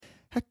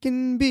I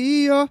can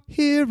be your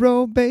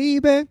hero,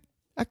 baby.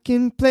 I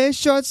can play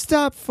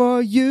shortstop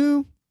for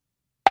you.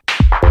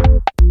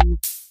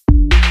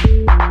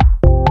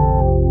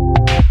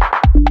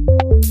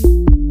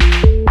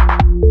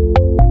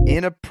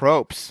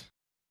 Inapprops.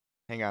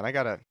 Hang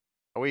on,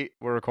 we're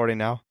recording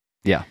now?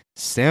 Yeah.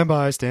 Stand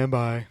by.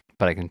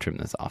 But I can trim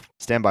this off.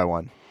 Stand by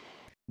one.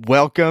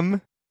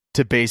 Welcome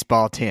to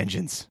Baseball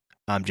Tangents.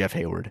 I'm Jeff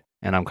Hayward.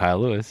 And I'm Kyle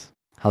Lewis.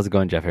 How's it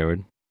going, Jeff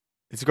Hayward?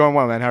 It's going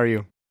well, man. How are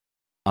you?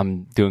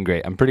 I'm doing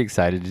great. I'm pretty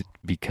excited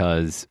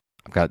because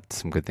I've got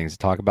some good things to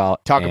talk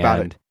about. Talk about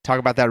it. Talk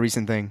about that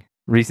recent thing.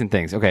 Recent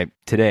things. Okay,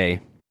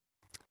 today,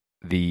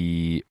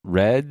 the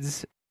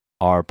Reds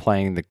are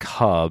playing the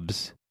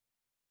Cubs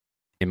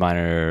in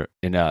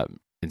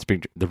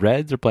spring. The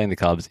Reds are playing the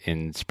Cubs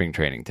in spring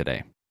training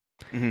today.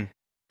 Mm-hmm.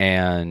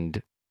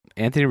 And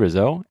Anthony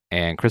Rizzo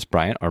and Chris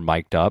Bryant are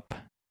mic'd up,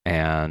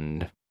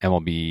 and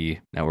MLB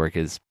Network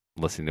is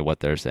listening to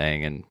what they're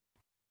saying and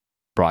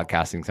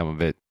broadcasting some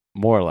of it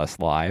more or less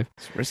live.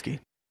 It's risky.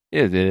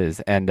 It is.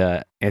 And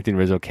Anthony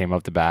Rizzo came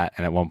up to bat,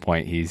 and at one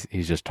point he's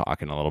just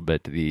talking a little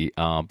bit to the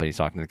but he's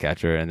talking to the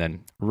catcher, and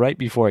then right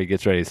before he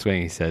gets ready to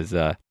swing, he says,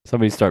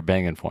 "Somebody start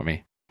banging for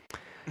me."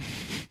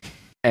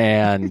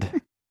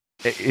 And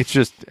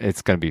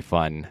it's going to be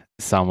fun.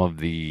 Some of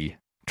the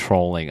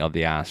trolling of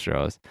the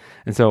Astros.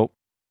 And so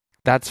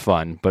that's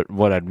fun. But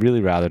what I'd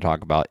really rather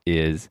talk about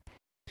is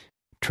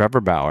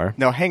Trevor Bauer.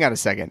 No, hang on a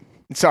second.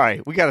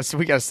 Sorry, we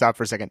gotta stop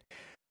for a second.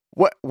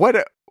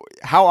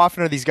 How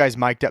often are these guys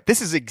mic'd up? This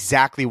is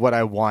exactly what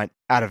I want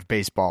out of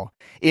baseball.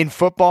 In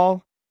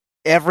football,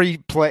 every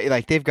play,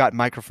 like, they've got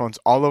microphones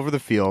all over the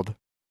field,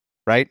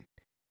 right?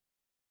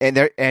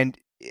 And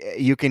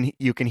you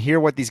can hear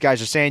what these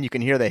guys are saying. You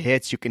can hear the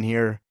hits. You can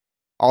hear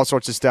all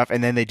sorts of stuff.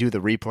 And then they do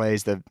the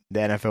replays, the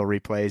NFL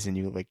replays, and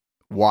you like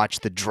watch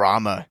the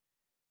drama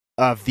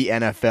of the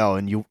NFL.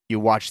 And you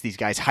watch these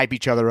guys hype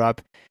each other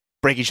up,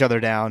 break each other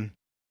down.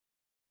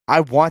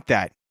 I want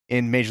that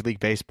in Major League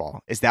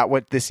Baseball. Is that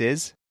what this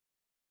is?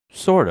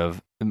 Sort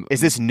of.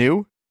 Is this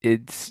new?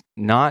 It's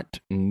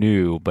not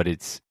new, but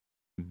it's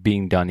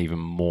being done even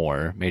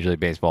more. Major League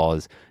Baseball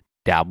has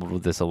dabbled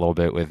with this a little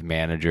bit with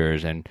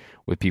managers and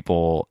with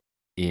people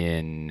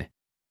in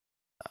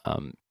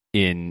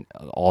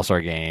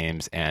All-Star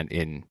games and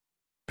in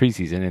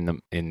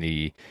preseason in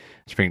the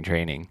spring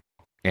training.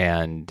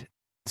 And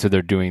so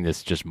they're doing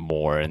this just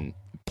more, and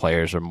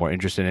players are more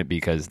interested in it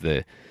because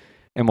the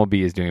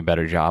MLB is doing a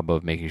better job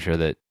of making sure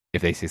that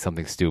if they say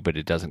something stupid,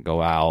 it doesn't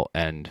go out,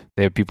 and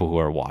they have people who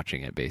are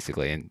watching it,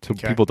 basically, and so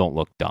people don't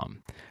look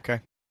dumb. Okay.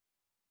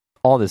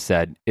 All this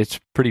said, it's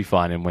pretty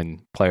fun, and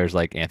when players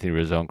like Anthony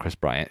Rizzo and Chris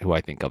Bryant, who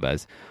I think of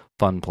as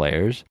fun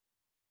players,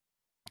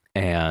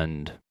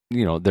 and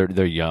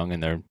they're young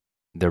and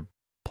they're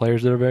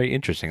players that are very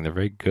interesting. They're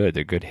very good.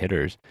 They're good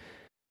hitters.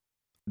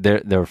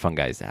 They're fun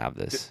guys to have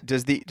this.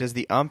 Does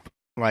the ump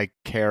like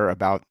care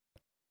about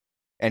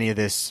any of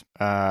this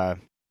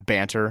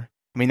banter?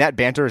 I mean, that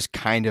banter is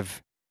kind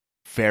of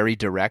very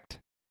direct.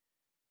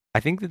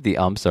 I think that the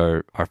umps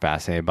are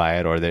fascinated by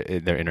it, or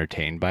they're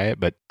entertained by it,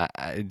 but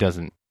it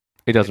doesn't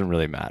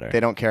really matter.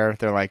 They don't care.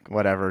 They're like,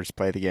 whatever, just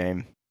play the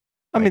game.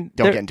 I mean,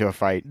 don't get into a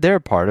fight. They're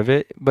a part of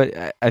it,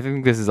 but I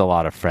think this is a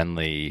lot of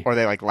friendly. Or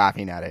they like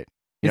laughing at it.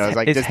 It's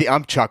like, does the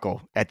ump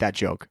chuckle at that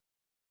joke?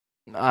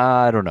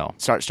 I don't know.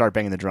 Start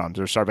banging the drums,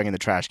 or start banging the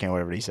trash can,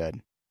 whatever he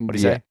said. What did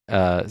he say?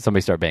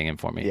 Somebody start banging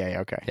for me. Yeah,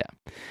 okay. Yeah.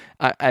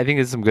 I think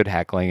it's some good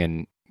heckling,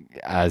 and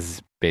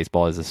as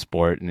baseball is a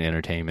sport and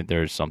entertainment,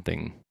 there's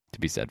something to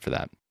be said for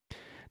that.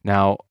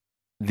 Now,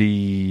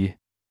 the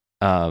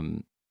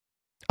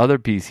other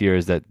piece here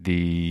is that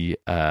the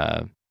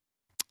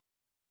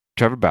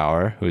Trevor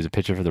Bauer, who is a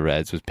pitcher for the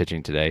Reds, was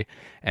pitching today,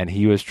 and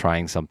he was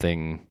trying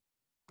something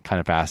kind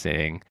of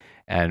fascinating.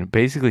 And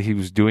basically, he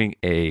was doing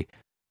a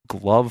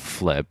glove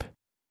flip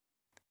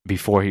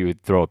before he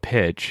would throw a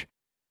pitch,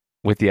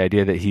 with the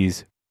idea that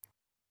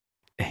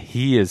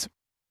he is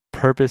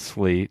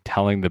purposefully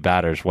telling the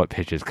batters what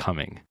pitch is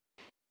coming.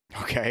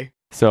 Okay.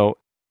 So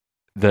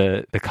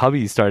the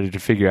Cubbies started to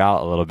figure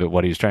out a little bit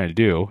what he was trying to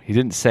do. He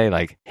didn't say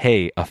like,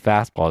 "Hey, a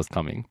fastball is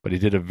coming," but he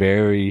did a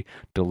very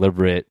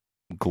deliberate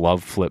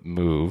glove flip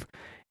move,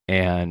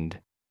 and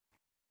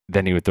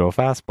then he would throw a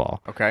fastball.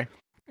 Okay.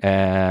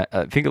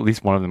 I think at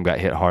least one of them got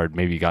hit hard,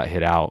 maybe got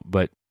hit out,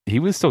 but he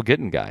was still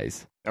getting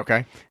guys.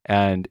 Okay.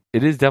 And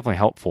it is definitely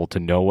helpful to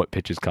know what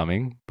pitch is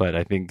coming, but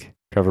I think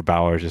Trevor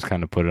Bauer is just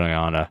kind of putting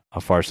on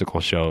a farcical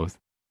show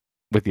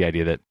with the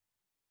idea that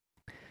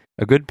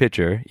a good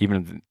pitcher, even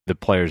if the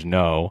players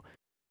know,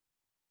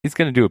 he's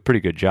going to do a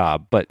pretty good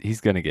job, but he's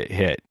going to get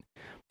hit.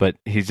 But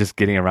he's just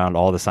getting around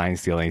all the sign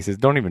stealing. He says,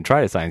 "Don't even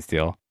try to sign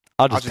steal.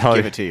 I'll just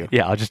give it to you."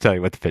 Yeah, I'll just tell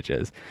you what the pitch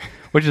is,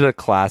 which is a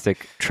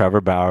classic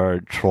Trevor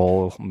Bauer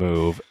troll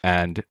move.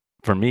 And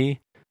for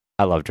me,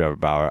 I love Trevor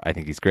Bauer. I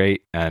think he's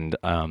great, and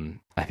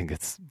I think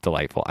it's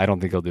delightful. I don't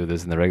think he'll do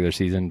this in the regular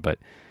season, but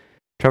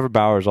Trevor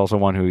Bauer is also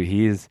one who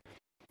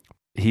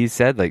he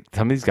said, like,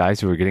 some of these guys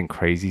who are getting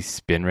crazy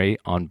spin rate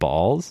on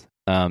balls,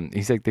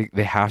 he's like,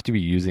 they have to be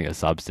using a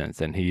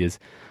substance, and he is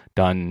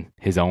done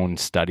his own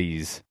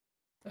studies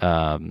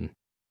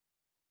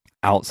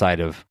outside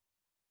of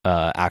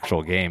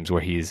actual games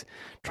where he's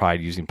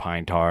tried using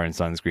pine tar and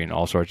sunscreen,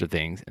 all sorts of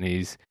things. And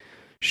he's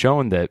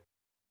shown that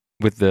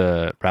with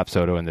the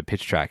Rapsodo and the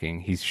pitch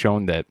tracking, he's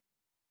shown that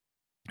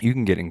you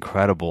can get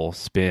incredible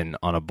spin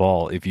on a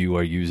ball if you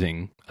are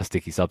using a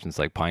sticky substance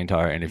like pine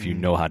tar, and if you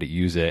know how to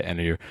use it, and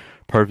you're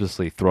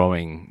purposely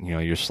throwing,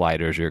 your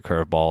sliders, your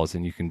curve balls,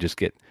 and you can just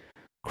get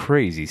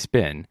crazy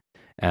spin.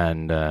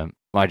 And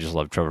I just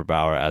love Trevor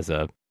Bauer as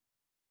a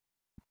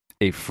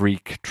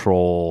freak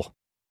troll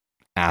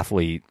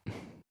athlete,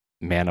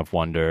 man of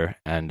wonder,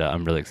 and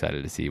I'm really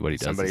excited to see what he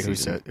does. Somebody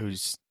who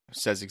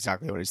says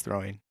exactly what he's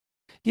throwing.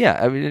 Yeah,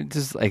 I mean, it's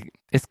just like,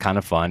 it's kind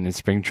of fun. It's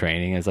spring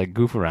training. It's like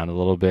goof around a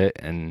little bit,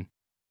 and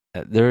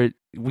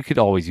we could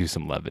always use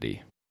some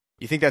levity.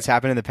 You think that's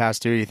happened in the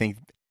past too? You think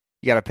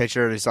you got a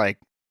pitcher that's like,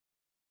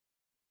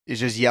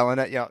 is just yelling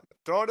at you,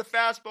 throw the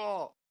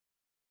fastball?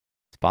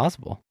 It's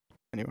possible.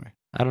 Anyway,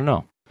 I don't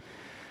know.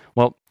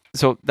 Well,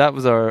 so that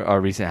was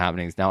our recent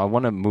happenings. Now I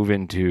want to move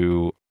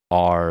into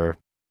our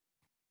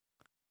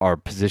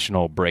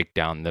positional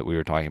breakdown that we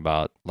were talking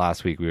about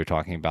last week. We were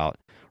talking about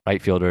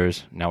right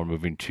fielders. Now we're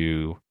moving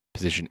to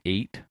position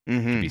 8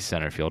 to be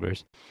center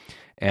fielders.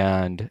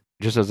 And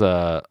just as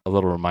a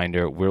little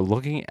reminder, we're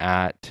looking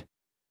at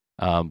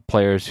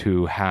players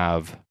who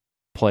have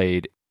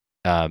played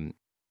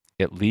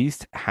at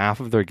least half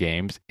of their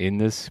games in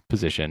this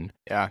position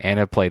and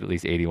have played at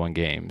least 81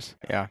 games.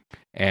 Yeah.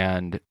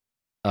 And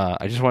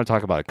I just want to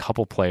talk about a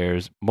couple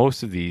players.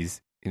 Most of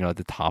these, at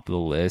the top of the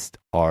list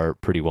are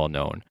pretty well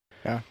known.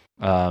 Yeah.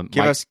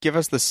 Give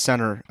us the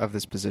center of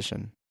this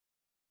position.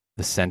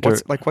 The center?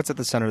 What's at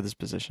the center of this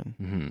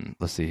position?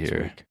 Let's see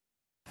here.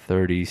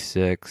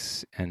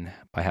 36 and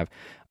by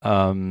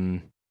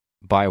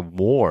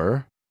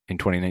WAR in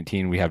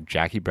 2019, we have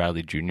Jackie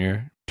Bradley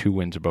Jr., 2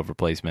 wins above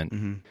replacement,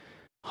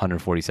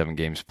 147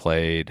 games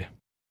played.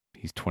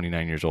 He's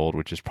 29 years old,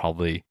 which is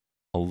probably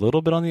a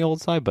little bit on the old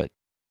side, but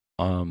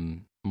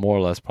more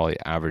or less probably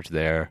average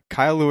there.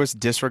 Kyle Lewis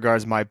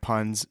disregards my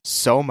puns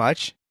so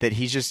much that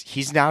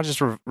he's now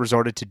just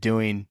resorted to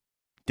doing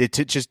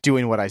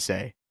what I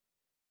say.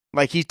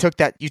 Like you took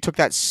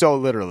that so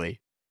literally.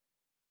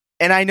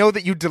 And I know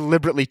that you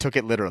deliberately took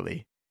it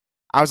literally.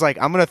 I was like,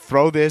 I'm going to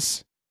throw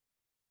this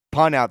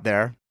pun out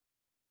there.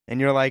 And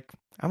you're like,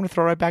 I'm going to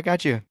throw right back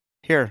at you.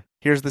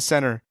 Here's the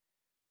center.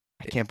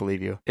 I can't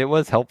believe you. It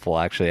was helpful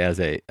actually as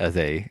a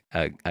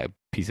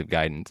piece of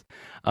guidance.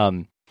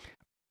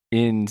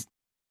 In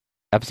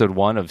episode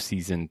 1 of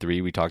season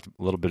 3, we talked a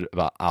little bit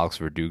about Alex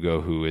Verdugo,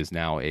 who is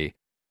now a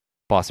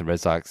Boston Red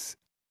Sox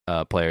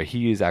player.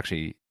 He is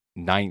actually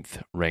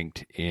 9th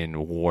ranked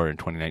in WAR in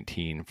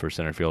 2019 for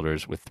center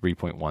fielders with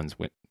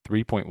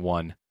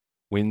 3.1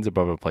 wins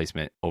above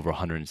replacement over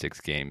 106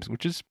 games,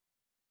 which is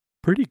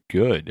pretty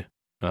good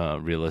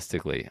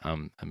realistically.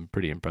 I'm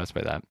pretty impressed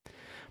by that.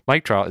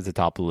 Mike Trout is the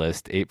top of the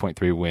list,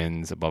 8.3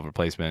 wins above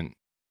replacement.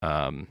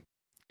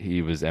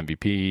 He was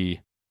MVP,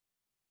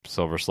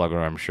 Silver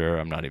Slugger, I'm sure.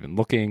 I'm not even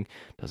looking.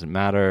 Doesn't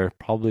matter.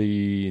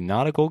 Probably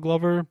not a Gold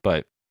Glover,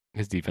 but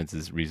his defense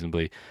is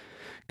reasonably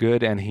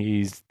good, and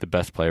he's the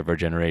best player of our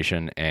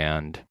generation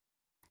and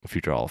a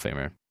future Hall of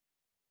Famer.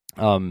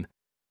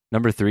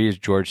 Number 3 is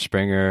George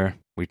Springer.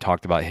 We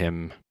talked about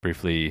him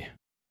briefly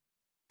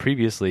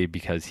previously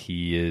because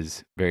he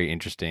is very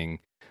interesting.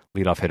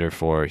 Leadoff hitter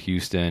for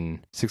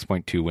Houston,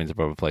 6.2 wins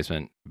above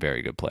replacement.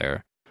 Very good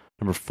player.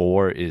 Number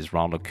 4 is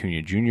Ronald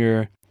Acuna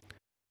Jr.,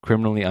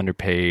 criminally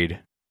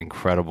underpaid,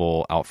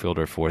 incredible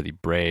outfielder for the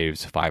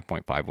Braves,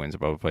 5.5 wins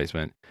above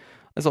replacement.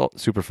 That's all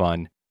super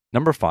fun.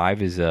 Number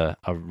 5 is a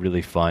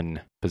really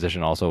fun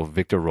position also.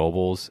 Victor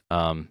Robles,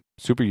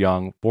 super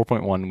young,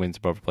 4.1 wins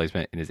above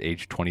replacement in his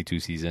age 22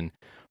 season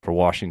for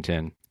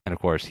Washington. And of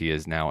course, he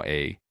is now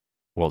a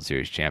World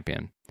Series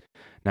champion.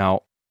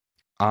 Now,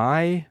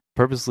 I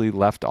purposely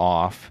left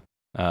off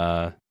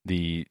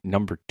the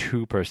number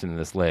 2 person in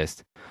this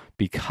list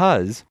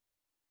because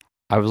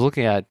I was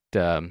looking at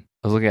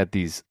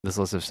this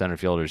list of center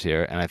fielders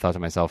here, and I thought to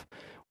myself,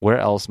 where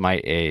else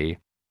might a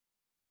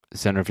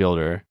center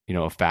fielder,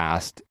 a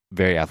fast,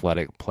 very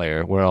athletic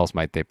player, where else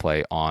might they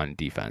play on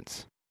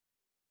defense?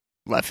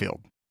 Left field.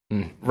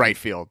 Right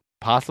field.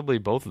 Possibly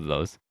both of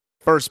those.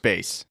 First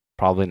base.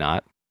 Probably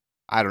not.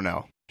 I don't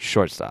know.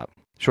 Shortstop.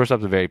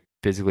 Shortstop's a very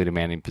physically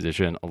demanding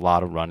position, a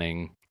lot of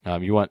running.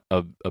 You want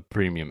a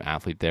premium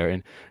athlete there.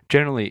 And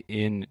generally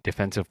in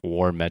defensive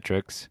WAR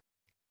metrics,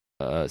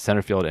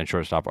 center field and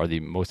shortstop are the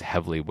most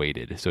heavily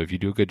weighted. So if you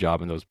do a good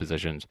job in those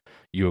positions,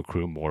 you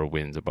accrue more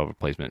wins above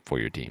replacement for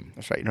your team.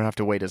 That's right. You don't have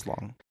to wait as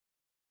long.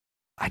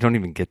 I don't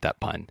even get that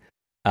pun.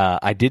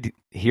 I did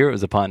hear it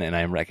was a pun, and I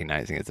am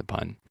recognizing it's a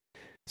pun.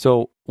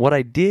 So what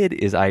I did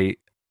is I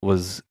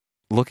was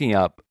looking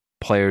up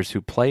players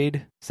who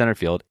played center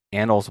field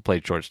and also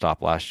played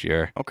shortstop last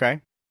year.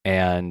 Okay.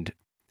 And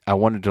I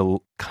wanted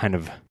to kind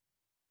of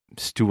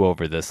stew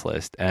over this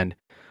list. And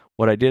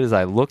what I did is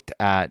I looked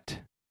at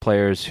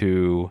players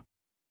who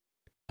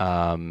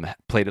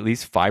played at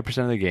least 5%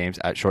 of the games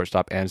at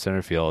shortstop and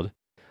center field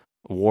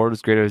WAR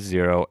was greater than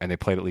 0, and they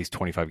played at least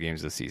 25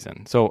 games this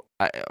season. So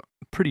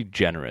pretty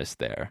generous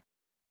there.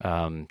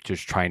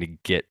 Just trying to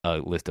get a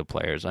list of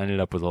players. I ended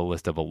up with a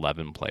list of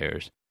 11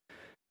 players.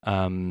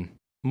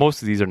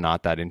 Most of these are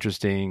not that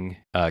interesting.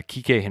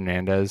 Kike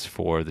Hernandez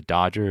for the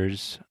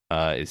Dodgers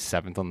is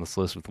 7th on this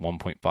list with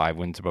 1.5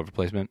 wins above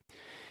replacement.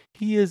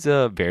 He is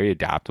a very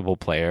adaptable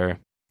player.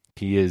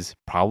 He is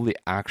probably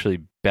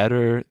actually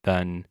better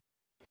than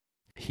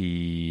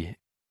his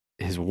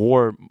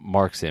WAR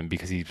marks him,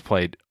 because he's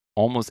played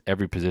almost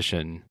every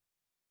position,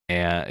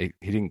 and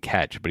he didn't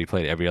catch, but he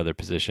played every other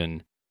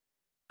position.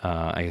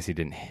 I guess he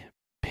didn't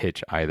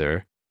pitch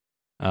either.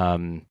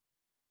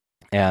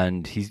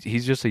 And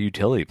he's just a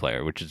utility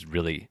player, which is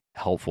really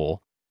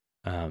helpful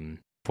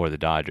for the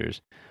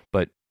Dodgers.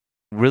 But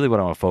really what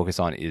I want to focus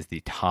on is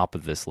the top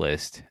of this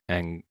list,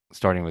 and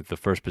starting with the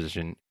first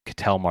position,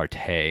 Ketel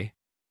Marte,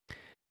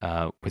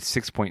 with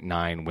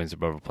 6.9 wins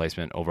above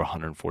replacement over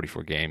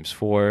 144 games.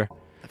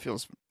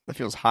 That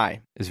feels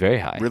high. It's very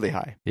high. Really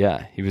high.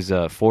 Yeah, he was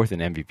 4th in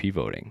MVP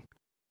voting.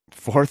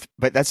 4th,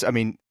 but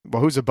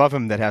who's above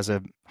him that has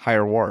a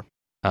higher WAR?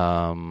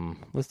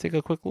 Let's take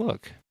a quick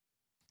look.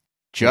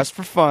 Just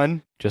for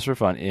fun.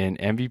 In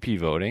MVP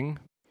voting,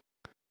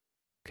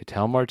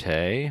 Ketel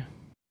Marte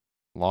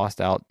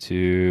lost out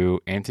to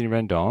Anthony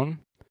Rendon,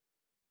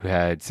 who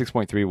had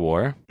 6.3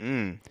 WAR.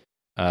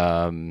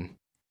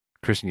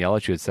 Christian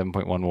Yelich, who had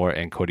 7.1 WAR,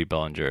 and Cody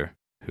Bellinger,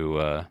 who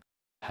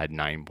had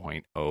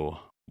 9.0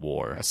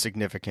 WAR. A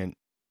significant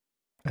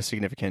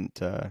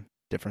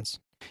difference.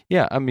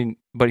 Yeah, I mean,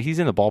 but he's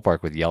in the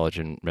ballpark with Yelich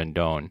and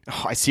Rendon.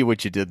 Oh, I see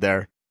what you did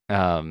there.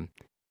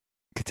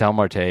 Ketel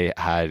Marte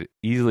had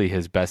easily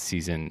his best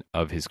season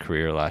of his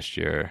career last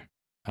year.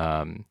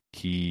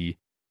 He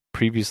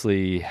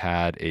previously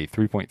had a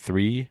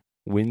 3.3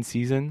 win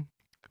season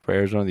for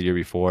Arizona the year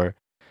before,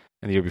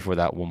 and the year before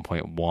that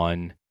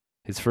 1.1.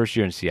 His first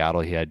year in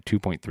Seattle, he had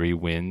 2.3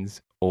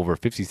 wins over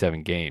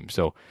 57 games.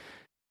 So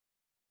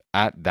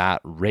at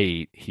that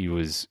rate, he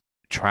was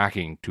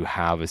tracking to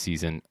have a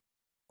season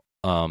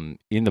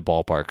in the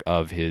ballpark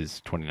of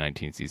his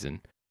 2019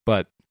 season,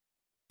 but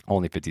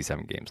only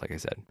 57 games, like I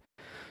said.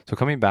 So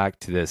coming back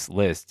to this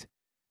list,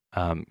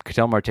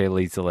 Ketel Marte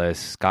leads the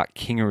list. Scott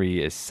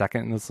Kingery is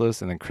 2nd in this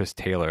list, and then Chris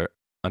Taylor,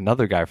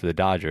 another guy for the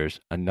Dodgers,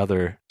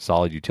 another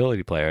solid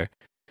utility player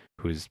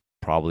who's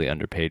probably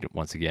underpaid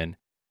once again,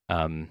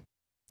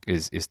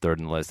 is 3rd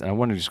in the list. And I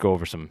want to just go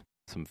over some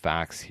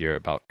facts here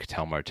about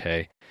Ketel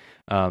Marte.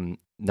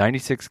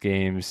 96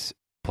 games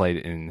played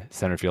in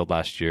center field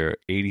last year,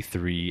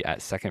 83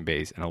 at second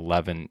base, and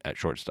 11 at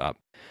shortstop.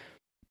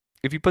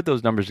 If you put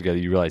those numbers together,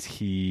 you realize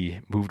he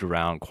moved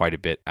around quite a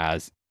bit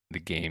as the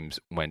games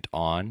went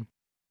on.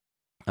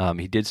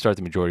 He did start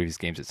the majority of his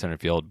games at center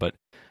field, but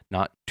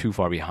not too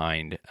far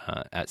behind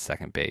at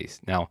second base.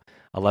 Now,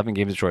 11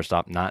 games at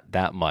shortstop, not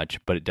that much,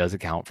 but it does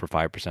account for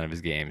 5% of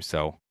his games,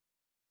 so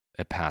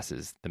it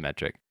passes the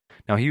metric.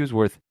 Now, he was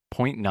worth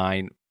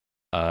 0.9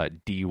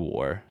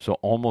 D-WAR, so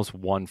almost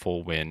one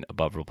full win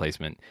above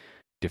replacement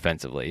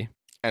defensively.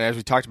 And as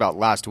we talked about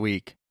last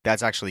week,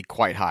 that's actually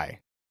quite high.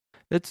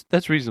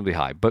 That's reasonably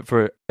high, but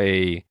for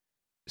a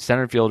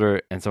center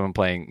fielder and someone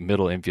playing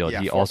middle infield,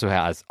 he also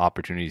has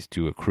opportunities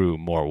to accrue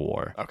more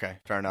WAR. Okay,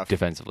 fair enough.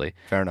 Defensively,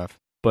 fair enough.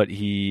 But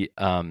he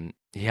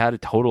had a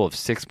total of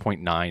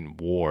 6.9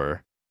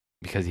 WAR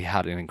because he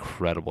had an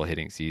incredible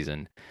hitting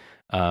season.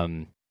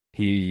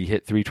 He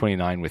hit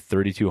 329 with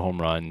 32 home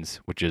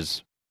runs, which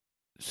is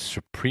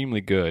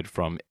supremely good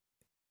from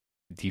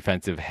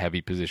defensive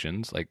heavy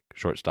positions like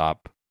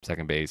shortstop,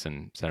 second base,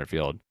 and center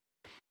field.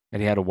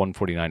 And he had a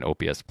 149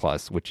 OPS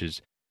plus, which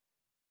is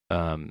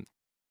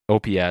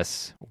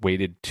OPS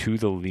weighted to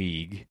the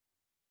league,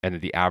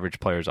 and the average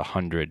player is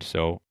 100.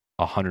 So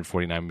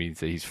 149 means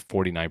that he's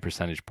 49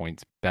 percentage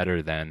points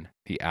better than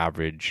the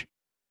average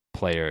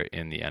player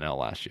in the NL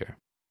last year.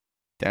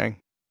 Dang.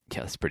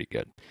 Yeah, that's pretty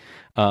good.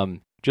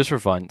 Just for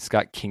fun,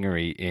 Scott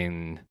Kingery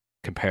in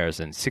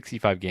comparison,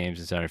 65 games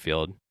in center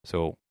field,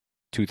 so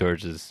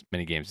 2/3 as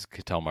many games as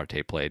Ketel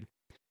Marte played.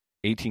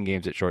 18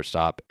 games at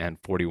shortstop and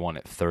 41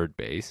 at third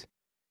base.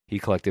 He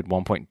collected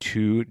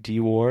 1.2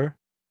 D-WAR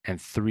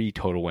and 3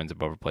 total wins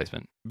above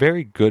replacement.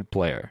 Very good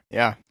player.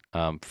 Yeah.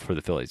 For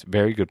the Phillies.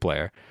 Very good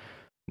player.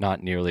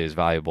 Not nearly as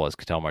valuable as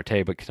Ketel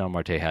Marte, but Ketel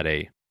Marte had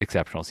a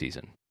exceptional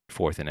season.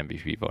 4th in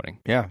MVP voting.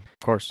 Yeah, of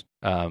course.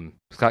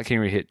 Scott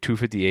Kingery hit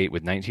 258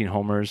 with 19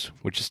 homers,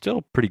 which is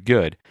still pretty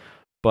good,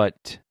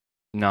 but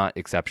not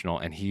exceptional.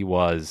 And he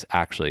was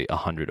actually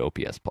 100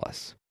 OPS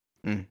plus.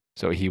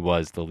 So he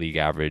was the league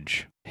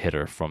average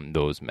hitter from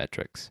those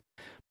metrics.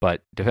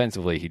 But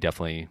defensively, he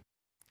definitely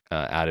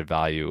added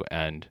value.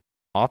 And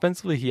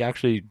offensively, he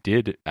actually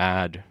did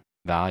add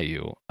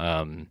value.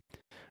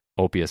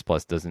 OPS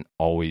plus doesn't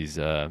always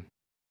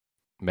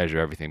measure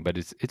everything, but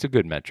it's a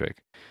good metric.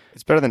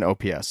 It's better than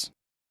OPS.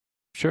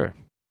 Sure.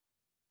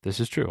 This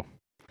is true.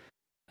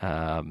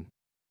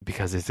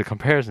 Because it's a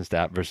comparison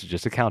stat versus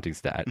just a counting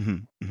stat.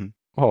 Mm-hmm. Mm-hmm.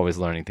 We're always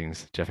learning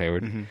things, Jeff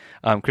Hayward.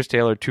 Mm-hmm. Chris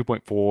Taylor,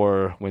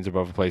 2.4 wins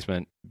above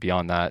replacement.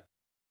 Beyond that,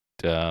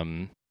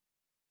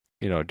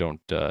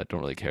 don't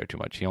really care too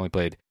much. He only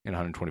played in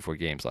 124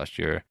 games last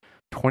year,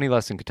 20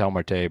 less than Ketel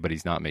Marte, but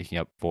he's not making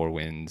up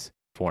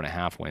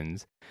 4.5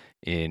 wins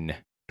in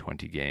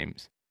 20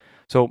 games.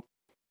 So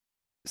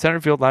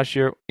center field last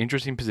year,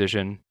 interesting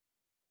position.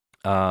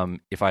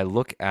 If I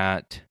look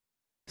at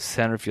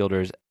center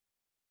fielders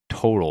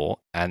total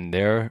and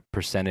their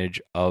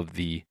percentage of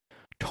the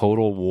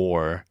total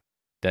WAR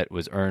that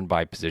was earned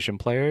by position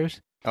players.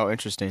 Oh,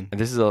 interesting.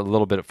 And this is a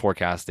little bit of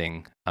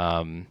forecasting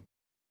out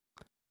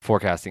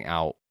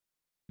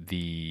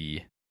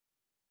the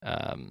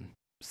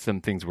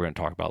some things we're going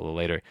to talk about a little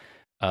later.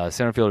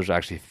 Center fielders are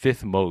actually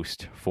fifth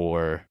most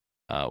for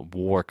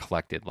WAR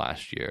collected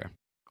last year,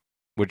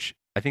 which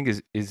I think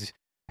is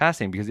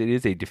fascinating because it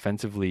is a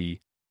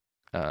defensively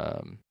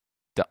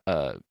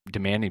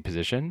demanding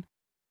position,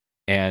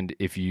 and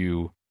if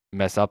you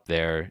mess up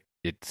there,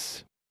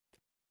 it's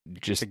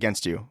just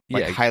against you,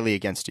 highly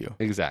against you.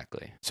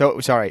 Exactly. So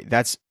sorry,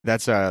 that's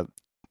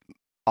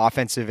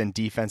offensive and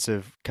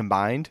defensive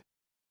combined,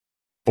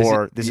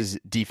 this is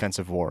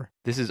defensive WAR.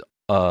 This is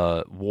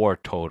WAR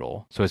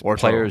total. So it's WAR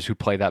players total who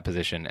play that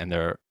position and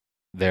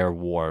their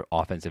WAR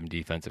offensive and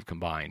defensive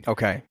combined.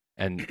 Okay.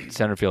 And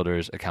center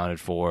fielders accounted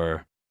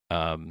for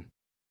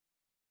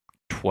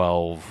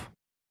 12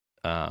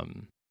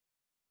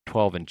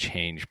 and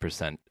change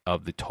percent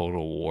of the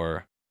total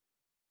WAR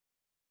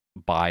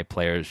by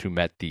players who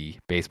met the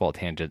baseball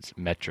tangents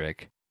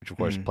metric, which of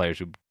course players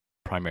who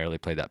primarily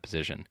play that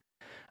position.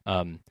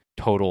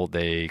 Total,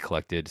 they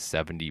collected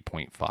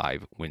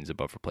 70.5 wins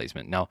above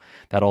replacement. Now,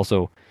 that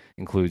also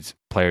includes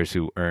players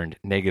who earned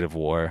negative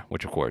WAR,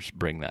 which of course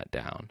bring that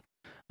down.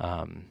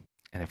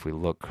 And if we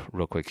look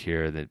real quick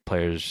here, the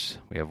players,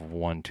 we have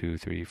 1, 2,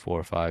 3,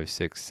 4, 5,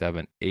 6,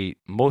 7, 8.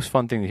 Most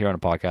fun thing to hear on a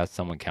podcast,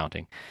 someone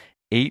counting.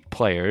 8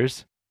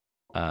 players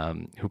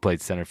who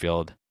played center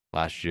field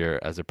last year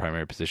as a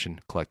primary position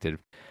collected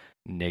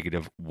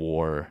negative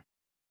WAR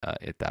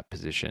at that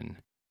position.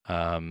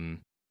 Do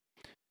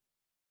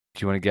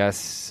you want to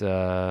guess?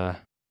 At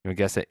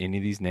any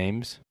of these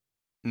names?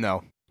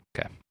 No.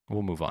 Okay,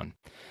 we'll move on.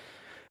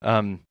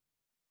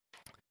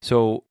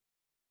 So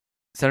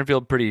center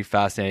field, pretty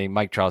fascinating.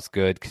 Mike Trout's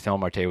good. Ketel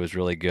Marte was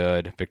really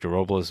good. Victor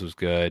Robles was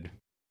good.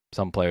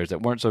 Some players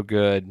that weren't so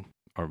good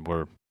or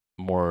were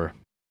more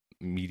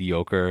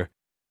mediocre.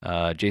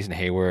 Jason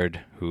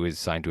Hayward, who is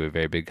signed to a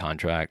very big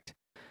contract.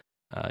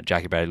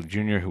 Jackie Bradley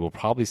Jr., who will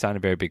probably sign a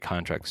very big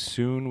contract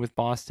soon with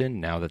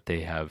Boston now that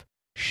they have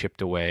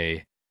shipped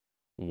away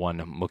one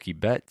Mookie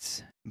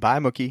Betts. Bye,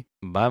 Mookie.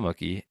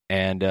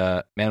 And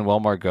Manuel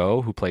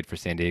Margot, who played for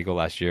San Diego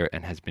last year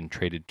and has been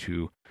traded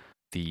to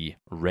the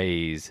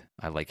Rays.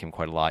 I like him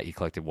quite a lot. He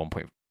collected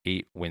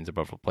 1.8 wins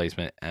above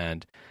replacement,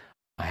 and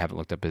I haven't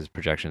looked up his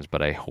projections,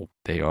 but I hope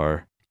they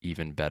are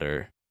even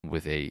better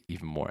with a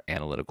even more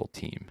analytical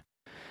team.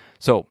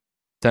 So,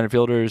 center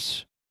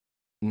fielders,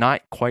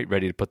 not quite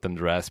ready to put them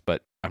to rest,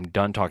 but I'm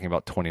done talking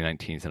about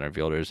 2019 center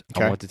fielders.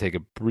 Okay. I want to take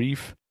a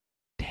brief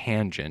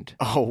tangent.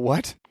 Oh,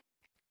 what?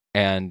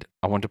 And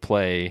I want to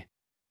play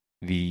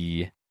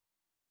the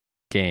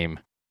game.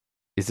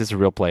 Is this a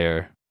real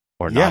player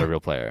or not a real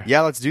player?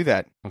 Yeah, let's do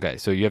that. Okay,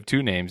 so you have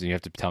 2 names and you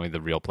have to tell me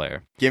the real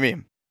player. Give me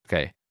him.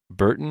 Okay,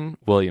 Burton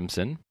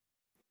Williamson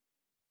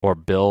or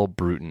Bill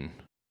Bruton?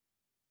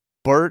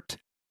 What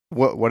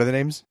are the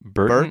names?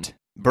 Burton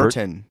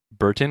Williamson.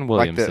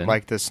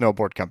 Like the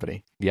snowboard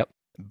company. Yep.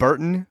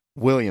 Burton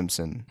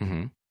Williamson.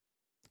 Mm-hmm.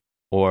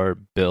 Or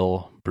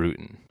Bill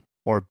Bruton.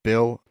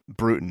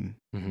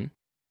 Mm-hmm.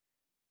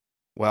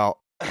 Well,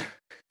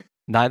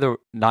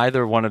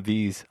 neither one of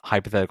these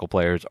hypothetical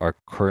players are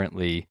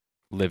currently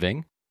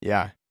living.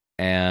 Yeah.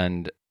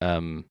 And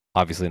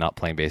obviously not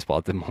playing baseball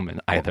at the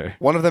moment either.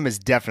 One of them is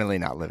definitely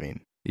not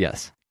living.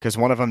 Yes. Because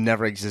one of them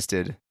never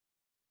existed.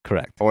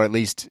 Correct. Or at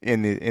least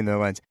in the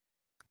lens.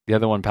 The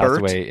other one passed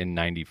away in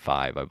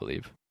 95, I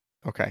believe.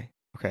 Okay,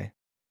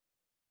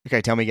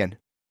 tell me again.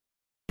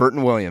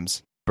 Burton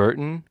Williamson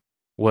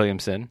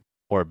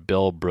or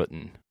Bill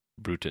Bruton?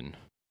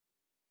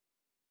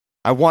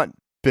 I want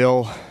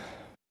Bill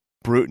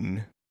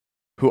Bruton,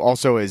 who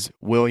also is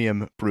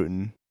William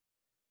Bruton,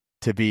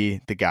 to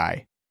be the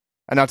guy.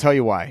 And I'll tell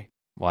you why.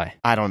 Why?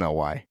 I don't know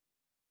why.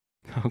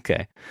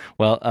 Okay.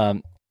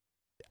 Well,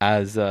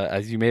 as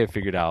you may have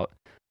figured out,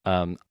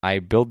 I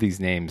build these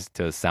names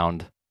to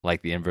sound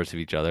like the inverse of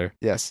each other.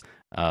 Yes.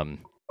 Of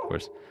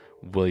course,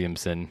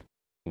 Williamson,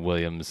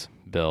 Williams,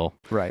 Bill.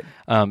 Right.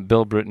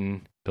 Bill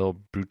Bruton. Bill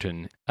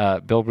Bruton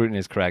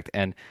is correct.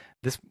 And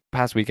this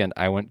past weekend,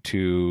 I went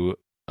to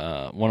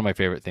one of my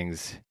favorite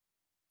things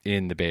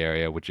in the Bay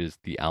Area, which is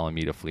the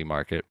Alameda Flea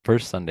Market.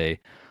 First Sunday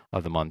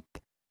of the month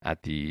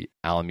at the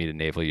Alameda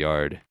Naval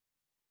Yard.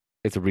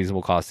 It's a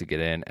reasonable cost to get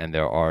in, and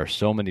there are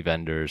so many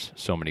vendors,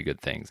 so many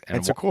good things. And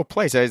it's a cool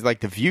place. It's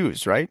like the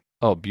views, right?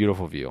 Oh,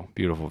 beautiful view.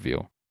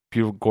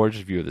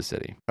 Gorgeous view of the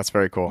city. That's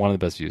very cool. One of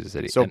the best views of the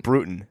city. So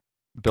Bruton.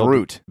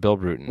 Bill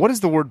Bruton. What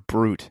is the word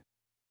brute?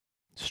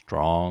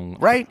 Strong.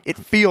 Right? It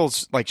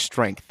feels like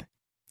strength.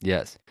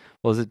 Yes.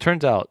 Well, as it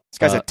turns out, this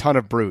guy's a ton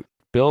of brute.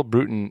 Bill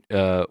Bruton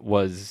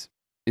was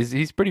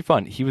he's pretty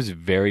fun. He was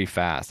very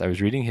fast. I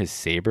was reading his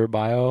Sabre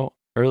bio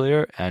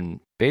earlier, and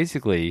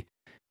basically,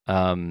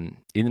 in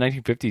the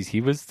 1950s,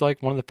 he was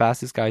like one of the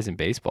fastest guys in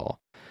baseball.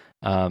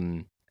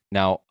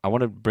 Now, I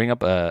want to bring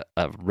up a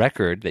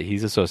record that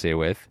he's associated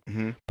with,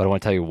 but I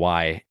want to tell you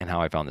why and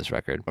how I found this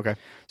record. Okay.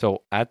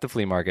 So at the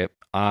flea market,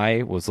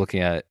 I was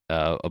looking at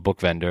a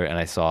book vendor, and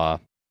I saw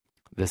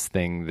this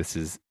thing. This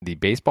is the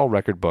baseball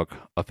record book,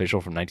 official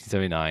from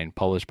 1979,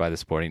 published by the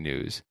Sporting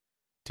News.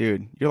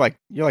 Dude, you're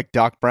like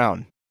Doc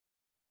Brown.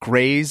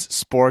 Gray's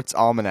Sports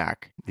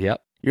Almanac.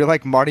 Yep. You're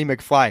like Marty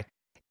McFly.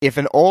 If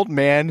an old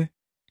man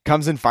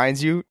comes and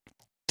finds you,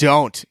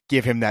 don't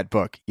give him that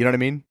book. You know what I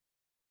mean?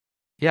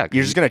 Yeah.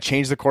 You're just going to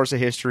change the course of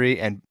history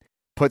and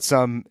put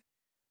some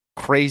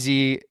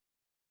crazy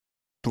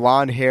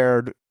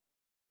blonde-haired,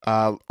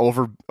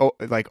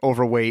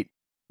 overweight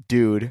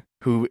dude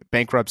who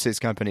bankrupts his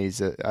companies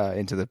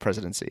into the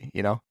presidency,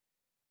 you know?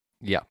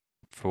 Yeah,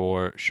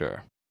 for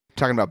sure. I'm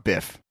talking about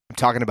Biff. I'm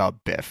talking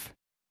about Biff.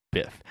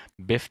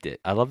 Biffed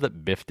it. I love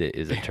that biffed it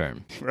is a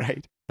term.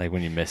 Right. Like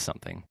when you miss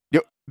something.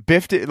 Yo,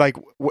 biffed it, like,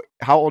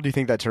 how old do you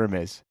think that term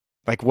is?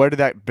 Like, where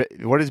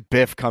does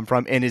Biff come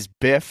from? And is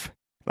Biff,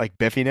 like,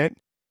 biffing it?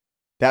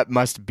 That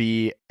must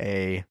be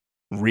a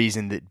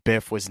reason that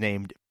Biff was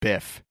named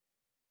Biff.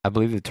 I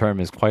believe the term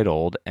is quite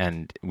old,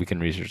 and we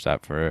can research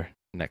that for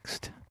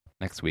next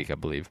week, I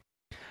believe.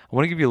 I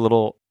want to give you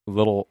a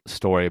little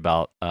story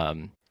about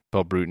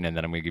Bill Bruton, and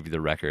then I'm going to give you the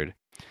record.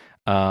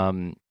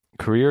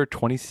 Career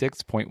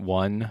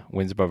 26.1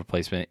 wins above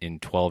replacement in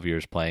 12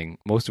 years playing,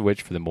 most of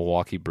which for the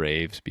Milwaukee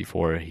Braves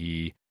before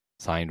he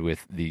signed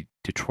with the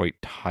Detroit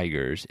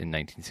Tigers in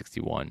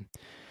 1961.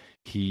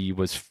 He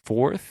was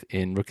fourth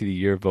in Rookie of the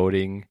Year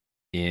voting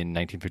in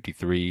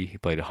 1953. He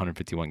played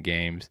 151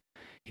 games.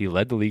 He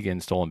led the league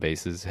in stolen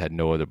bases, had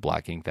no other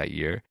black ink that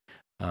year.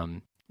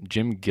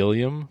 Jim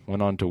Gilliam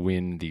went on to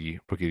win the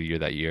Rookie of the Year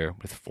that year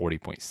with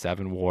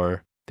 40.7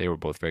 WAR. They were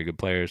both very good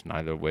players,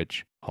 neither of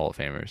which Hall of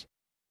Famers.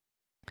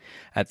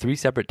 At three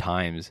separate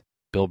times,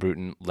 Bill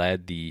Bruton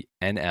led the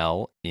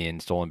NL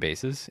in stolen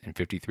bases in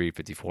 53,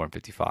 54, and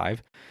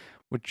 55,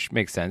 which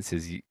makes sense.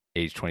 His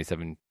age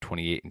 27,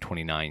 28, and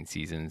 29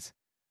 seasons.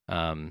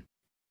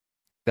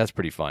 That's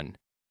pretty fun.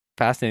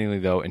 Fascinatingly,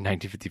 though, in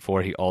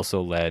 1954, he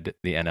also led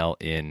the NL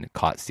in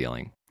caught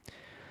stealing.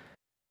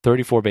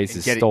 34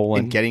 bases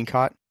stolen. In getting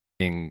caught?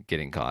 In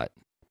getting caught.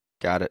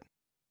 Got it.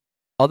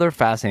 Other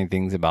fascinating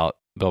things about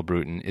Bill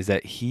Bruton is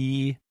that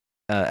he,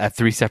 at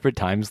three separate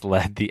times,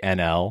 led the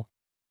NL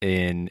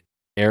in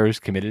errors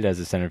committed as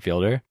a center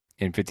fielder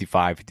in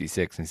 55,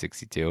 56, and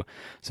 62.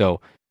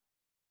 So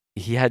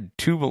he had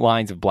two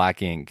lines of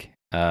black ink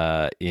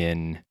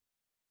in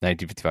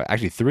 1955.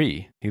 Actually,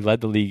 three. He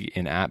led the league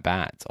in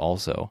at-bats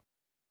also.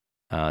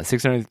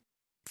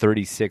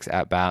 636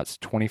 at-bats,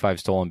 25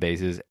 stolen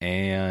bases,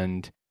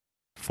 and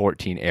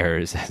 14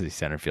 errors as a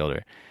center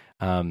fielder.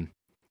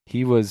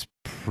 He was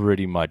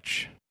pretty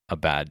much a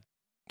bad...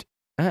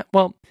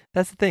 well,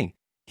 that's the thing.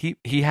 He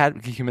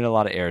committed a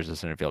lot of errors as a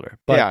center fielder.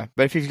 But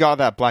if he's got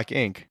that black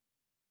ink...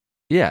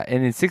 Yeah,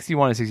 and in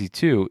 61 and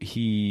 62,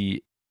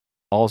 he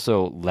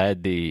also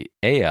led the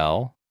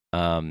AL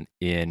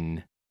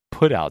in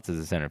putouts as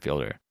a center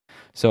fielder.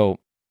 So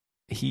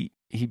he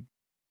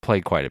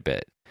played quite a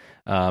bit.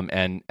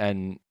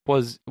 And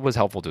was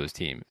helpful to his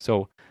team.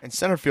 And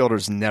center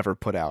fielders never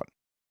put out.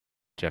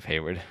 Jeff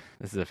Hayward.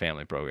 This is a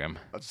family program.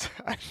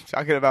 I'm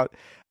talking about.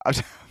 I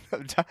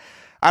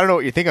don't know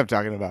what you think I'm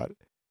talking about.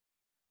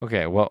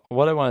 Okay. Well,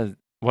 what I want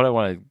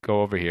to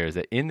go over here is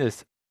that in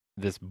this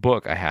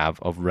book I have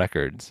of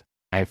records,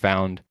 I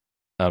found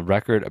a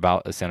record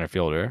about a center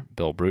fielder,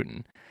 Bill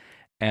Bruton,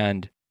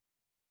 and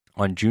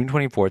on June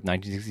 24th,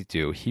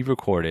 1962, he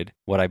recorded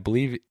what I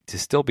believe to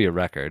still be a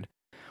record,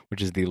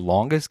 which is the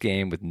longest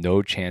game with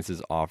no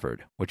chances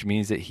offered, which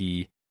means that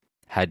he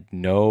had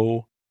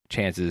no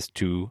chances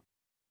to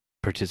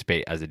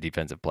participate as a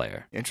defensive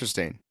player.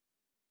 Interesting.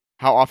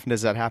 How often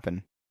does that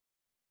happen?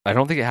 I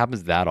don't think it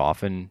happens that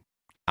often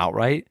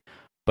outright,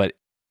 but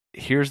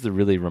here's the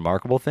really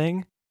remarkable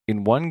thing.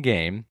 In one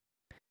game,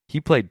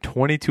 he played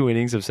 22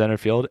 innings of center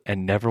field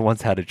and never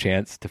once had a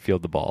chance to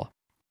field the ball.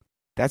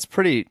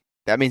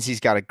 That means he's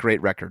got a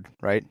great record,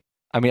 right?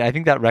 I mean, I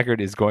think that record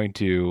is going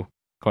to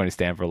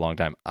stand for a long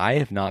time. I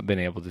have not been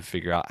able to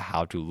figure out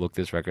how to look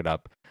this record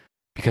up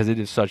because it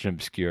is such an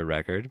obscure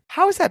record.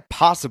 How is that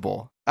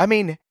possible? I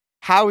mean,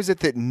 how is it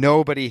that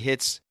nobody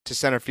hits to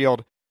center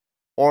field,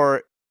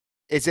 or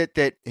is it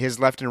that his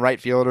left and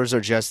right fielders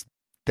are just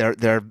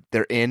they're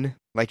in?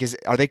 Like,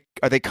 are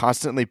they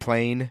constantly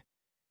playing?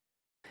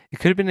 It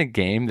could have been a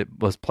game that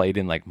was played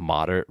in like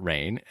moderate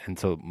rain, and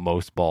so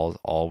most balls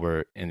all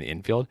were in the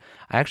infield.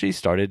 I actually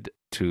started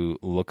to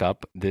look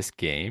up this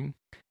game.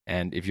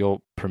 And if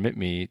you'll permit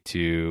me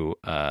to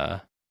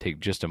take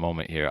just a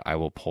moment here, I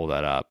will pull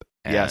that up.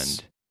 And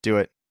yes, do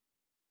it.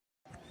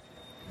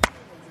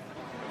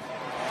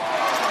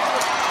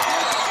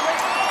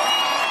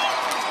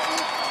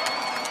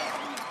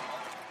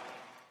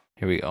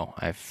 Here we go.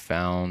 I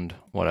found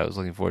what I was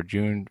looking for,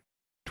 June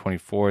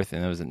 24th,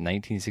 and that was in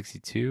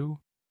 1962.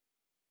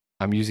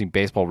 I'm using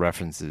Baseball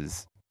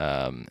References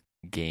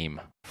game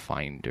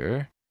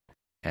finder,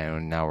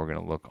 and now we're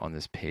going to look on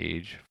this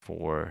page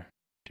for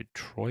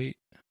Detroit.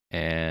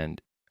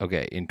 And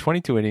okay, in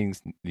 22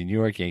 innings, the New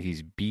York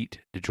Yankees beat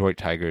Detroit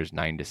Tigers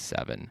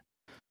 9-7.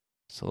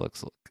 So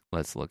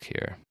let's look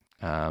here.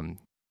 Okay,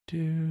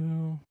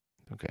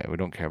 we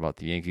don't care about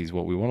the Yankees.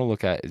 What we want to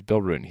look at is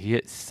Bill Ruin. He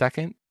hit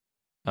second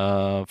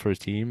for his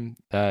team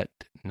that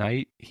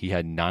night. He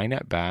had 9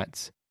 at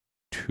bats,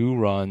 2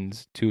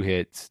 runs, 2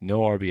 hits,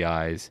 no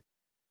RBIs,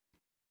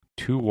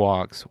 2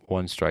 walks,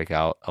 1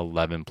 strikeout,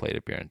 11 plate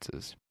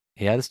appearances.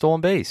 He had a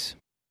stolen base.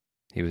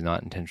 He was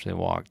not intentionally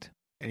walked.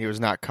 And he was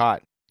not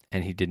caught.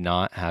 And he did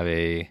not have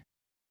a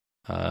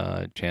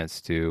chance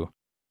to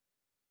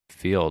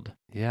field.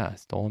 Yeah,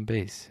 stolen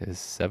base. His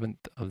 7th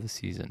of the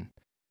season.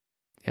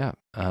 Yeah.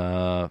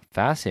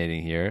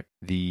 Fascinating here.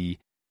 The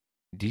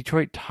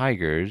Detroit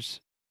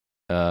Tigers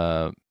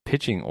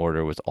pitching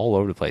order was all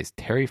over the place.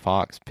 Terry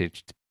Fox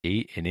pitched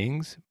 8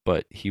 innings,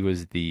 but he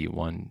was the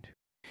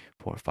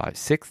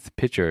 6th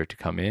pitcher to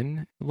come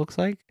in, it looks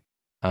like.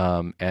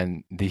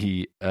 And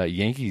the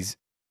Yankees,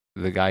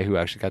 the guy who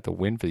actually got the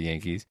win for the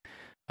Yankees,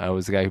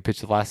 was the guy who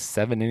pitched the last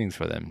 7 innings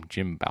for them,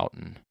 Jim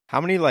Bouton.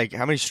 How many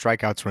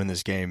strikeouts were in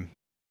this game?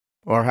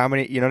 Or how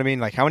many, you know what I mean?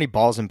 Like, how many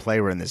balls in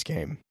play were in this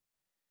game?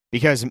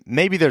 Because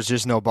maybe there's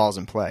just no balls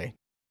in play.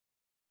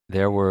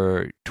 There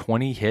were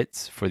 20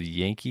 hits for the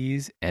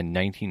Yankees and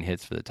 19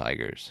 hits for the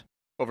Tigers.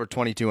 Over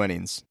 22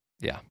 innings.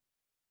 Yeah.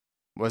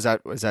 Does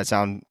that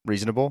sound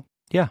reasonable?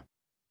 Yeah.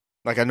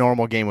 Like a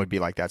normal game would be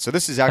like that. So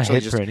this is actually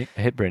a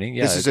hit Brady.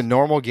 Yeah. This is a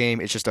normal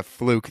game. It's just a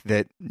fluke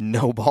that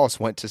no balls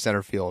went to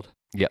center field.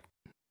 Yep.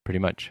 Pretty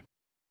much.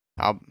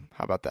 How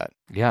about that?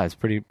 Yeah, it's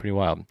pretty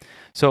wild.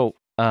 So,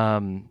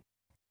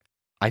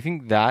 I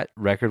think that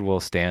record will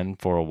stand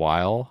for a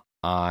while.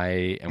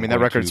 That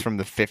record's from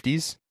the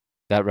 50s?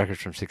 That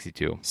record's from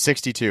 62.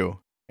 62,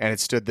 and it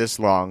stood this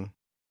long.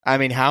 I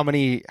mean, how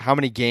many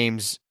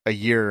games a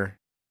year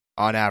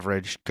on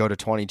average go to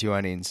 22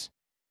 innings?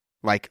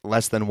 Like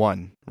less than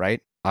 1,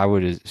 right? I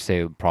would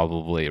say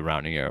probably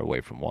around a year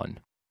away from 1.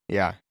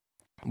 Yeah.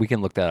 We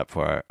can look that up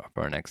for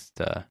our next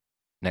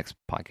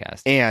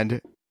podcast.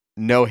 And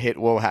no hit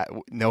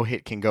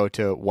can go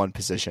to one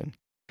position.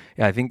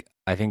 Yeah, I think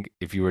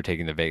if you were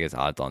taking the Vegas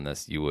odds on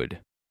this, you would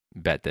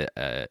bet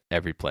that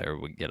every player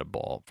would get a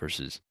ball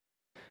versus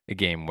a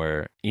game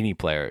where any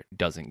player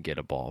doesn't get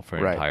a ball for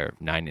an entire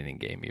 9-inning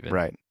game even.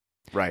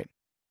 Right.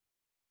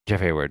 Jeff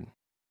Hayward.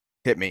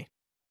 Hit me.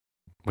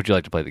 Would you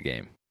like to play the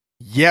game?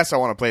 Yes, I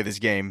want to play this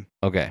game.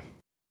 Okay.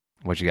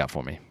 What you got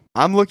for me?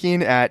 I'm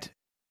looking at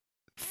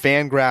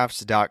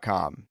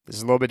Fangraphs.com. This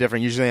is a little bit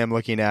different. Usually I'm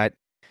looking at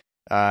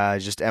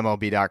just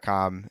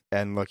MLB.com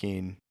and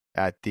looking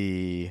at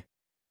the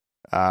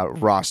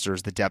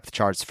rosters, the depth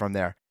charts from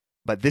there.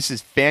 But this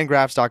is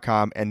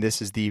Fangraphs.com, and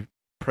this is the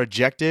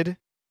projected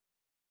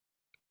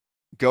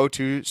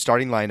go-to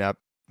starting lineup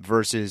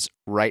versus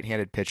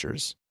right-handed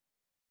pitchers.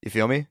 You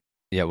feel me?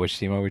 Yeah, which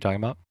team are we talking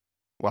about?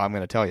 Well, I'm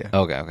going to tell you.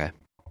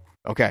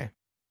 Okay.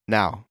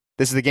 Now,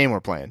 this is the game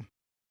we're playing.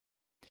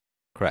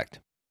 Correct.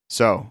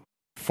 So,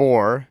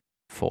 4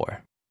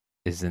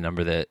 is the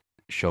number that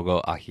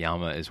Shogo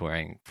Akiyama is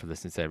wearing for the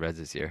Cincinnati Reds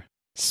this year.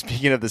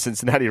 Speaking of the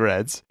Cincinnati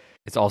Reds.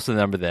 It's also the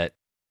number that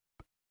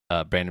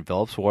Brandon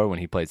Phillips wore when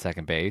he played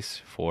second base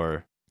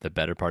for the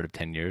better part of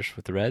 10 years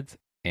with the Reds,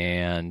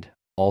 and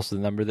also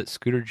the number that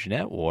Scooter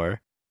Gennett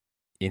wore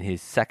in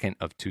his second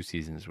of 2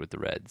 seasons with the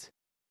Reds.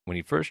 When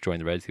he first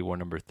joined the Reds, he wore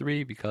number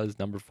 3 because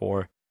number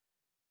 4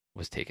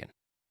 was taken.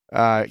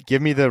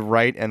 Give me the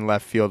right and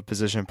left field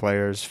position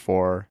players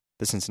for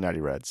the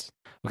Cincinnati Reds.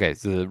 Okay,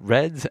 so the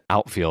Reds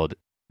outfield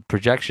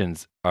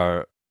projections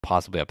are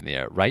possibly up in the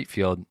air. Right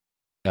field,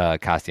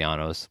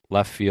 Castellanos.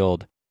 Left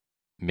field,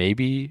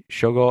 maybe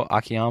Shogo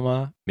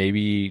Akiyama,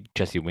 maybe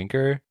Jesse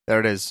Winker. There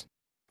it is.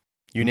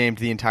 You named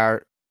the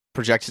entire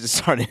projected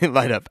starting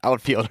lineup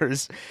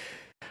outfielders.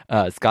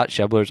 Scott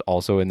Schebler's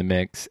also in the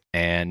mix,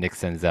 and Nick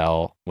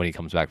Senzel, when he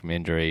comes back from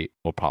injury,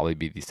 will probably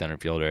be the center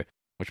fielder,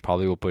 which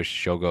probably will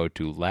push Shogo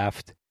to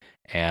left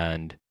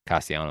and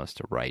Castellanos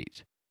to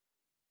right.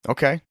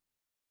 Okay.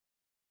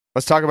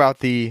 Let's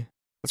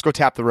go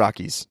tap the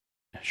Rockies.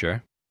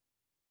 Sure.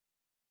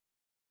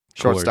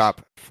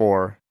 Shortstop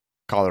for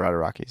Colorado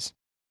Rockies.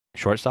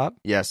 Shortstop?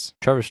 Yes.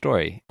 Trevor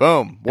Story.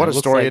 Boom. What a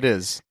story it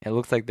is. It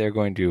looks like they're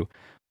going to,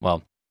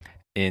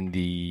 in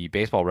the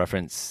Baseball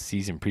Reference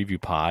season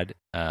preview pod,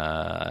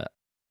 a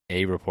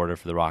reporter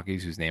for the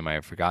Rockies, whose name I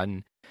have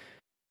forgotten,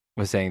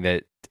 was saying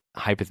that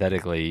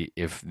hypothetically,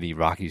 if the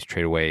Rockies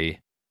trade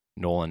away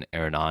Nolan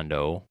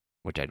Arenado,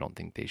 which I don't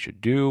think they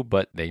should do,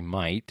 but they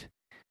might,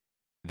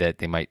 that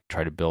they might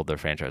try to build their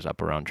franchise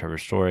up around Trevor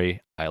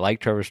Story. I like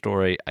Trevor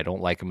Story. I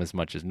don't like him as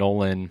much as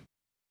Nolan.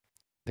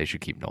 They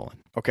should keep Nolan.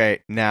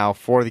 Okay, now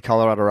for the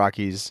Colorado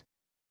Rockies,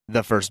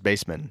 the first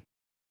baseman.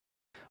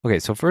 Okay,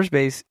 so first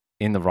base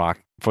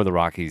for the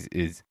Rockies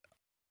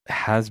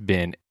has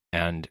been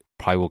and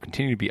probably will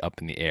continue to be up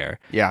in the air.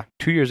 Yeah.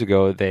 2 years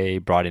ago, they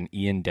brought in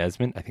Ian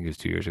Desmond. I think it was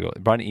 2 years ago.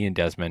 They brought in Ian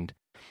Desmond,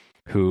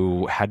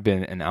 who had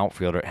been an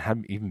outfielder,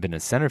 had even been a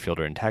center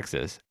fielder in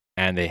Texas,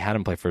 and they had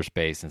him play first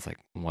base. And it's like,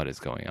 what is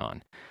going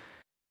on?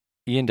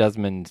 Ian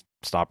Desmond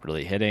stopped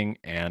really hitting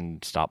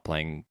and stopped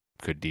playing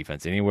good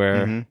defense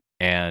anywhere. Mm-hmm.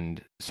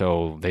 And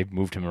so they've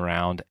moved him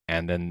around.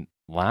 And then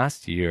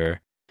last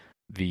year,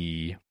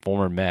 the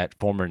former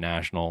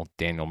national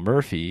Daniel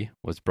Murphy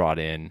was brought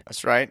in.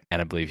 That's right.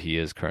 And I believe he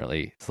is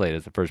currently slated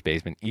as the first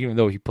baseman, even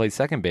though he played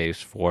second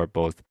base for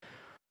both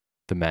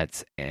the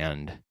Mets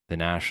and the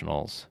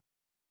Nationals.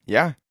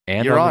 Yeah.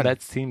 And You're on on. the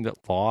Mets team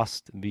that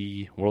lost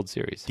the World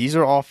Series. These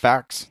are all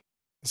facts.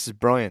 This is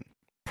brilliant.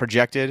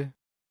 Projected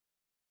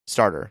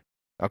starter.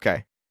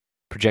 Okay.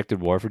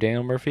 Projected WAR for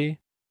Daniel Murphy.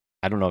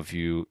 I don't know if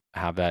you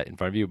have that in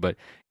front of you, but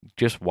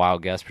just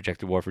wild guess,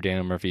 projected WAR for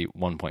Daniel Murphy,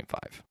 1.5.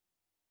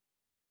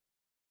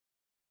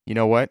 You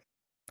know what?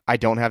 I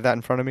don't have that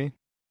in front of me,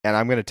 and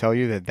I'm going to tell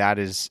you that that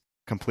is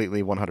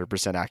completely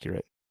 100%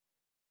 accurate.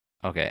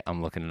 Okay,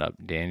 I'm looking it up.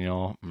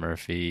 Daniel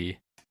Murphy.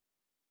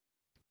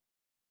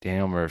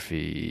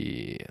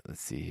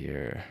 Let's see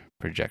here.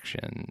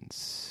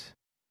 Projections.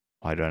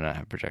 Why do I not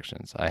have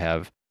projections? I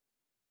have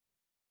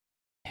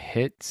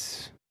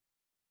hits.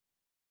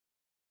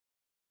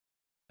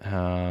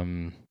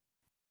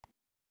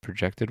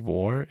 Projected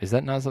WAR. Is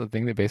that not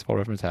something that Baseball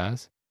Reference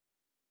has?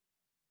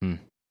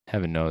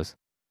 Heaven knows.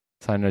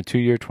 Signed a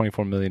 2-year,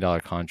 $24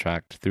 million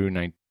contract through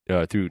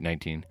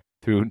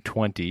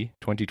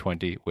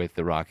 2020 with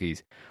the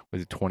Rockies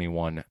with a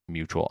 21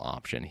 mutual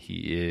option.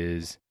 He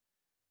is,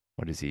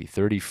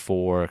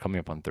 34, coming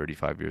up on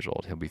 35 years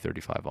old. He'll be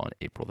 35 on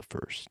April the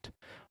 1st.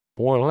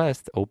 More or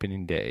less the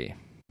opening day.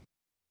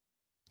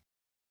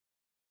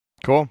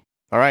 Cool.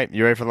 All right.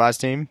 You ready for the last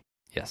team?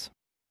 Yes.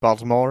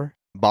 Baltimore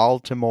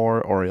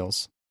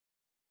Orioles.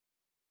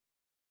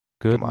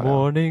 Good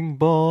morning,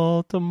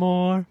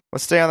 Baltimore.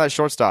 Let's stay on that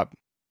shortstop.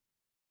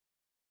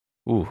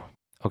 Ooh.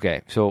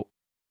 Okay. So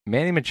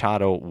Manny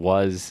Machado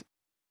was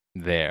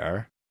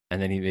there,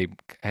 and then they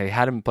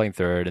had him playing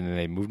third, and then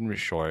they moved him to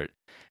short,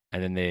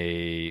 and then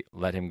they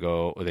let him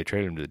go, or they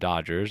traded him to the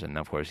Dodgers, and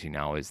of course he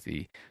now is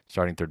the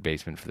starting third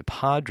baseman for the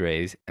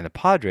Padres, and the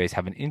Padres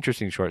have an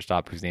interesting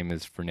shortstop whose name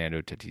is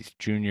Fernando Tatis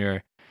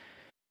Jr.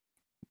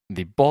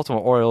 The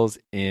Baltimore Orioles,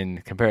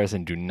 in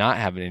comparison, do not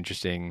have an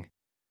interesting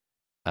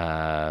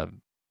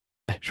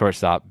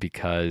shortstop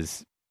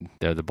because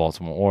they're the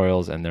Baltimore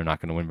Orioles, and they're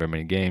not going to win very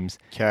many games.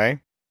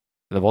 Okay.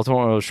 The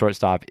Baltimore Orioles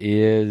shortstop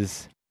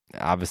is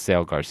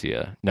Avisail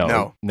Garcia.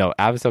 No.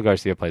 Avisail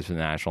Garcia plays for the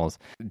Nationals.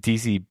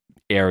 DC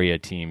area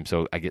team,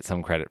 so I get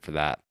some credit for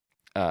that.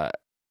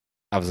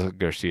 Avisail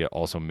Garcia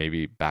also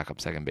maybe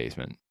backup second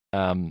baseman.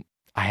 I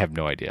have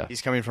no idea.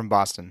 He's coming from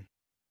Boston.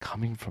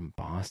 Coming from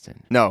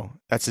Boston? No,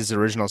 that's his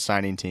original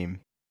signing team.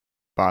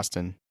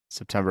 Boston,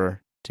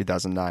 September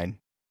 2009.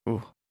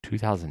 Ooh,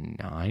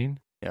 2009?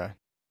 Yeah.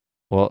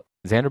 Well,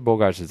 Xander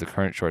Bogaerts is the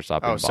current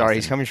shortstop in Boston. Sorry,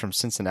 he's coming from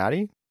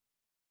Cincinnati?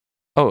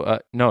 Oh,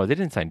 no, they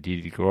didn't sign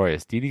Didi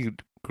Gregorius. Didi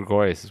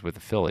Gregorius is with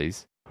the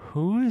Phillies.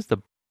 Who is the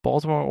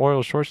Baltimore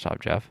Orioles shortstop,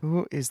 Jeff?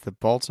 Who is the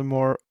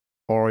Baltimore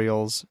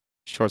Orioles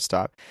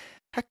shortstop?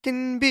 I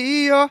can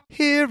be your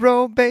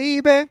hero,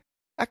 baby.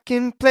 I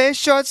can play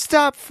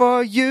shortstop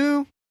for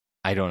you.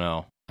 I don't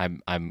know.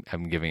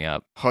 I'm giving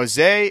up.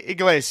 Jose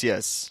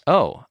Iglesias.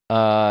 Oh,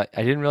 I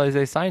didn't realize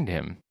they signed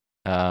him.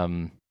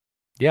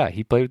 Yeah,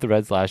 he played with the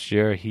Reds last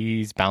year.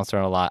 He's bounced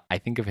around a lot. I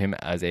think of him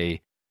as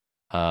a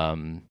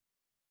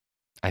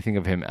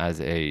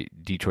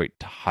Detroit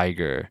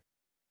Tiger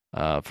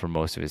for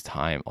most of his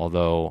time.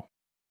 Although,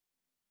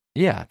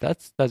 yeah,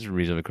 that's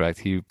reasonably correct.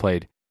 He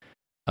played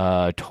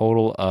a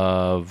total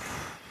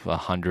of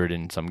 100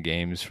 and some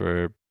games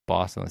for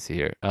Boston. Let's see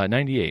here.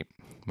 98.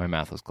 My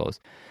math was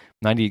close.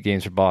 98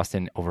 games for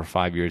Boston. Over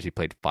 5 years, he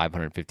played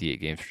 558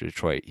 games for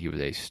Detroit. He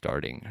was a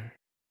starting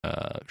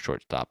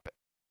shortstop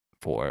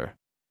for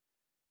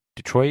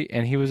Detroit,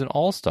 and he was an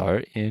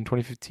all-star in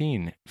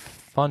 2015.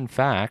 Fun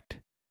fact,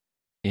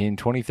 in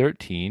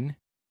 2013,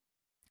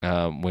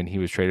 when he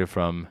was traded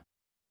from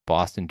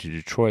Boston to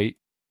Detroit,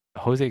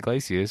 Jose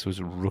Iglesias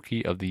was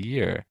Rookie of the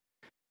Year.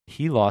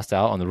 He lost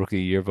out on the Rookie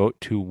of the Year vote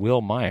to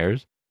Will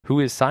Myers, who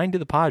is signed to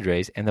the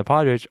Padres, and the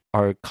Padres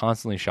are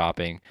constantly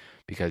shopping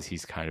because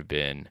he's kind of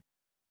been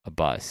a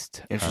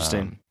bust.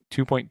 Interesting.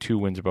 2.2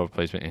 wins above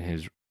replacement in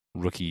his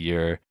rookie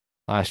year.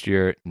 Last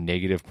year,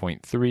 negative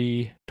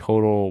 0.3.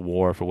 Total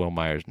WAR for Will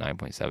Myers,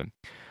 9.7.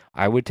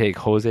 I would take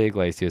Jose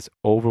Iglesias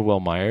over Will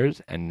Myers,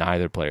 and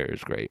neither player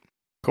is great.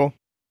 Cool.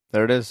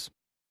 There it is.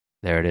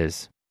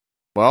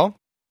 Well,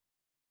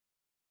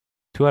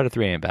 2 out of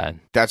 3 ain't bad.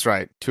 That's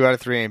right. 2 out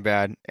of 3 ain't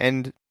bad.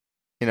 And,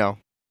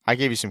 I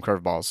gave you some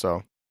curveballs,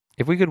 so.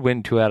 If we could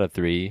win 2 out of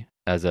 3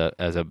 as a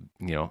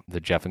the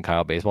Jeff and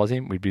Kyle baseball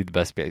team, we'd be the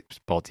best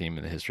baseball team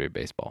in the history of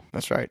baseball.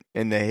 That's right.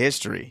 In the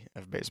history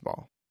of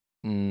baseball.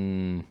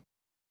 In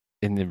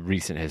the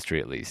recent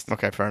history, at least.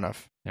 Okay, fair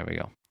enough. There we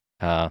go.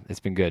 It's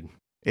been good.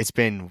 It's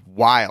been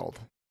wild.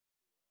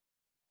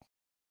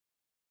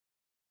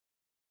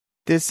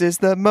 This is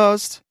the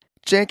most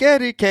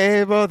jankety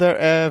cable there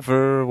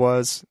ever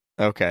was.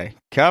 Okay,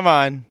 come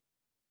on.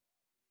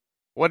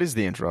 What is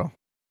the intro?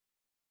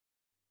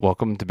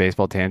 welcome to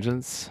Baseball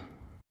Tangents.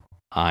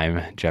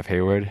 I'm Jeff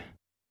Hayward.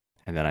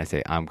 And then I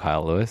say, I'm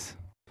Kyle Lewis.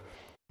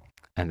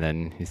 And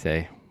then you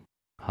say,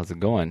 how's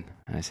it going?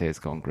 And I say, it's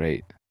going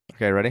great.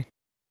 Okay, ready?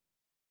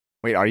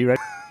 Wait, are you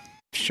ready?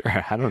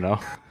 Sure, I don't know.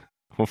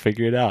 We'll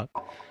figure it out.